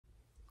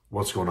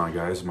What's going on,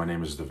 guys? My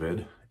name is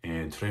David,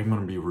 and today I'm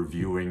going to be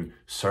reviewing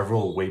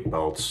several weight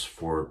belts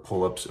for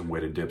pull-ups and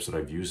weighted dips that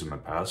I've used in the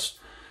past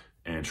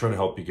and try to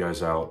help you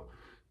guys out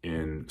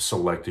in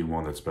selecting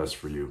one that's best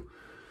for you.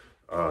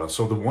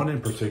 So the one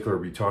in particular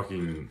we'll be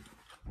talking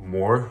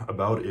more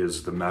about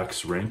is the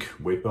Maxrank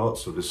weight belt.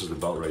 So this is the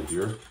belt right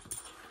here,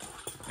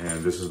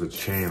 and this is the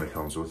chain that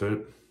comes with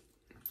it.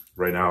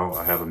 Right now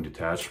I have them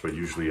detached, but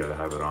usually I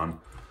have it on.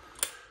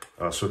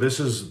 So this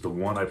is the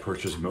one I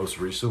purchased most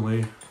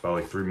recently, about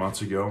like 3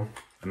 months ago.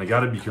 And I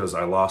got it because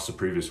I lost the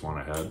previous one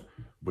I had,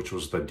 which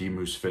was the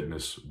Dmoose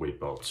Fitness weight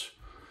belts.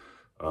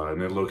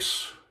 And it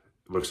looks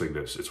like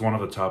this. It's one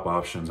of the top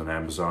options on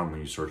Amazon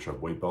when you search up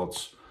weight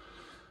belts.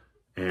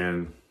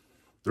 And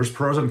there's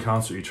pros and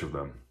cons to each of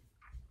them.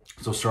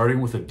 So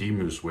starting with the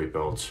Dmoose weight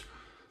belts,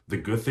 the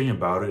good thing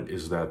about it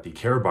is that the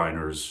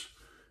carabiner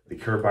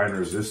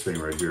is this thing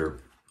right here.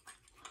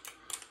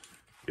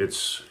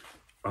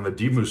 On the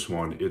Dmoose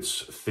one,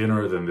 it's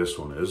thinner than this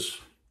one is.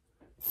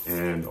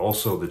 And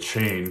also the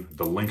chain,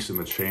 the links in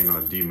the chain on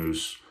the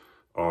Dmoose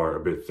are a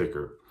bit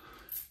thicker.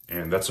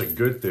 And that's a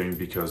good thing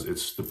because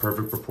it's the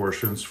perfect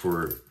proportions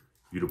for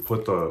you to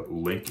put the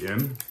link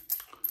in.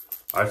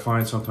 I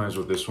find sometimes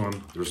with this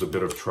one, there's a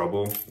bit of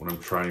trouble when I'm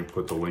trying to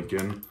put the link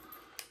in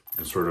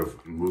and sort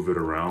of move it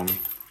around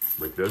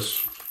like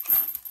this.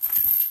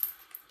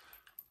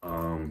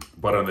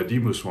 But on the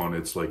Dmoose one,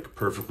 it's like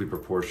perfectly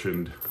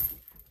proportioned.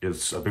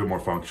 It's a bit more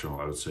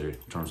functional, I would say,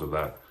 in terms of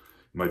that.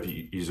 It might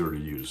be easier to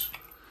use.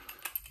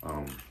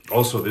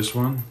 Also, this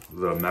one,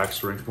 the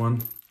Maxrank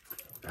one,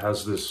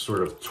 has this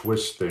sort of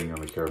twist thing on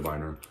the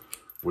carabiner,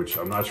 which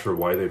I'm not sure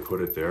why they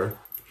put it there.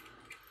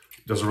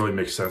 It doesn't really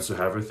make sense to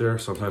have it there.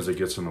 Sometimes it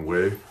gets in the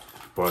way,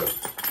 but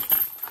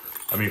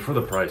I mean, for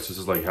the price, this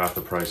is like half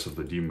the price of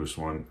the Dmoose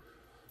one.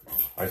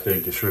 I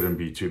think it shouldn't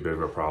be too big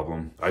of a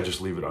problem. I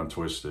just leave it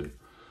untwisted.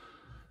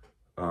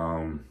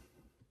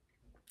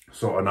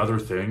 So another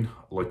thing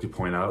I'd like to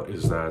point out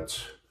is that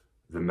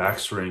the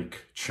Maxrank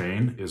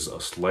chain is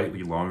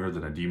slightly longer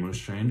than a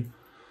Dmoose chain.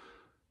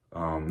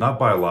 Not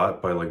by a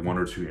lot, by like 1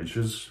 or 2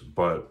 inches,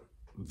 but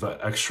the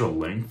extra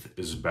length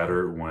is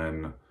better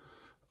when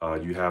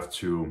you have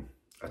to,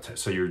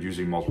 say you're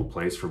using multiple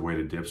plates for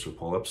weighted dips or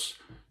pull-ups.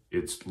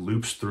 It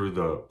loops through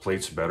the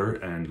plates better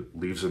and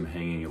leaves them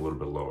hanging a little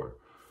bit lower.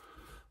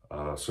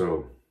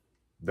 So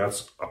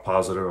that's a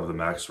positive of the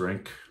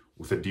Maxrank.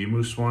 With the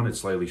Dmoose one,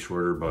 it's slightly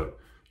shorter, but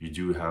you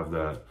do have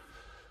that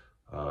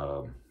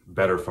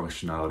better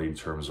functionality in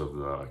terms of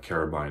the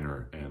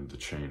carabiner and the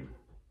chain.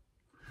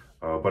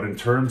 But in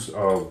terms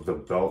of the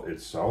belt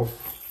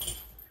itself,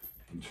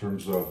 in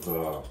terms of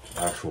the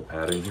actual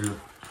padding here,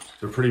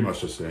 they're pretty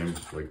much the same.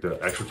 Like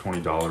the extra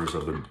 $20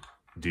 of the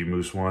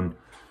Dmoose one,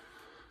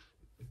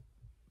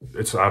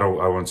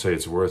 I wouldn't say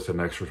it's worth an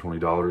extra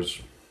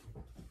 $20.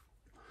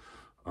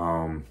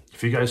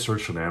 If you guys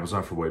search on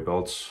Amazon for weight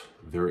belts,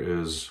 there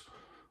is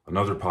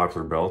another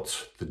popular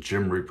belt, the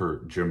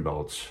Gymreapers gym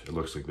belt. It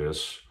looks like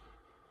this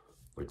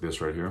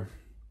right here.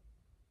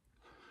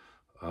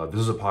 This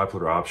is a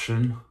popular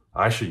option.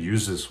 I actually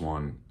used this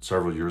one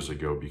several years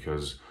ago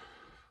because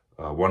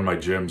one of my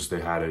gyms, they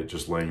had it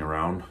just laying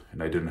around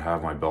and I didn't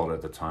have my belt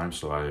at the time,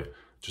 so I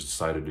just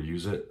decided to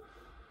use it.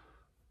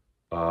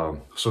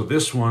 So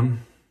this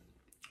one,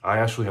 I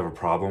actually have a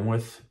problem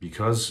with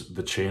because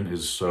the chain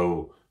is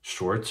so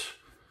short.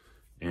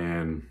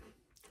 And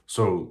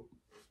so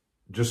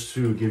just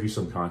to give you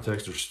some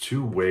context, there's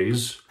 2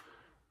 ways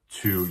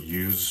to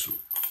use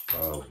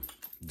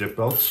dip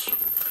belts.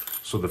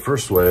 So the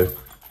first way,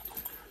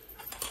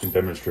 I can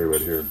demonstrate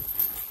right here.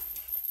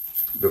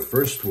 The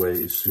first way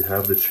is to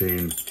have the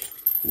chain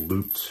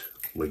looped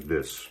like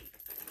this.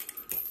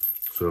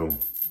 So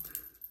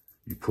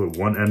you put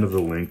one end of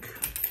the link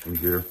in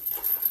here.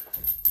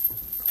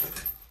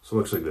 So it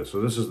looks like this. So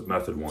this is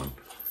method 1.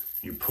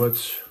 You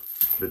put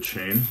the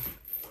chain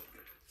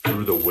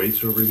through the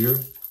weights over here,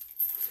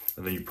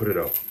 and then you put it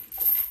up.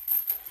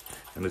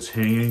 And it's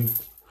hanging.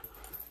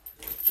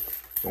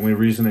 The only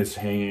reason it's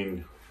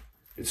hanging,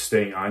 it's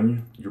staying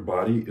on your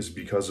body is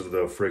because of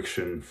the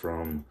friction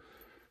from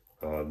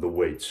the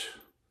weights.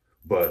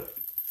 But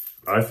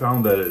I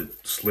found that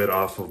it slid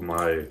off of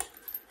my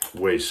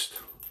waist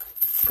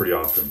pretty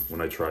often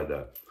when I tried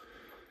that.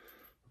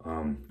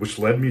 Which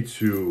led me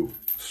to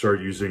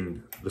start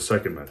using the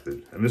second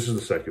method. And this is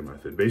the second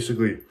method.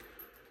 Basically,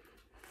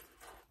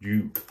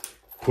 you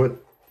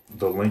put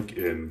the link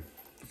in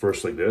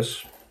first like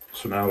this.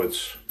 So now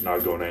it's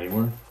not going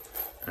anywhere.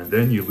 And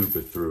then you loop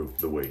it through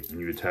the weight and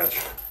you attach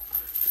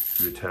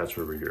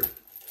over here.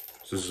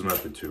 So this is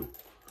method 2.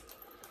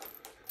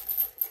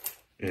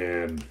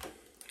 And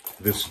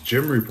this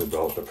Gymreapers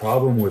belt, the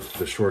problem with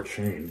the short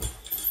chain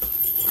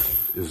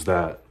is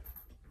that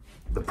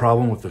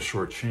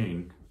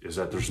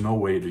there's no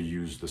way to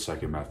use the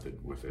second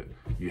method with it.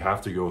 You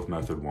have to go with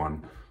method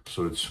 1,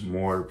 so it's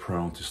more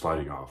prone to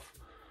sliding off.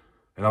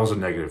 And that was a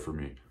negative for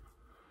me.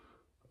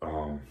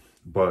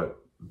 But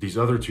these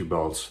other 2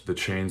 belts, the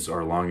chains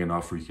are long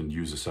enough where you can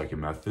use the second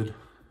method,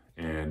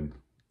 and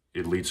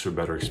it leads to a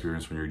better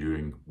experience when you're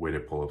doing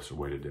weighted pull-ups or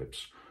weighted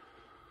dips.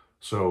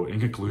 So in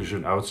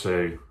conclusion, I would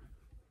say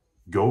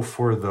go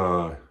for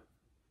the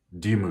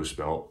Dmoose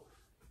belt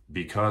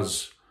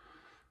because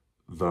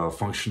the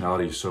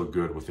functionality is so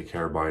good with the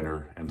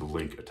carabiner and the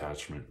link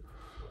attachment.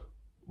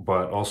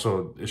 But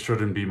also, it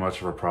shouldn't be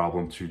much of a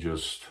problem to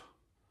just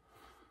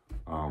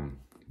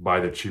buy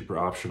the cheaper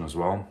option as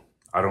well.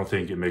 I don't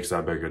think it makes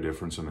that big a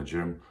difference in the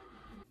gym.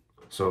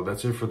 So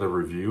that's it for the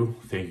review.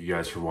 Thank you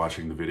guys for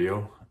watching the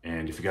video.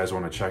 And if you guys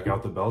want to check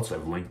out the belts,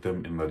 I've linked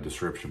them in the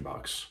description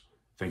box.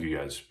 Thank you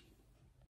guys.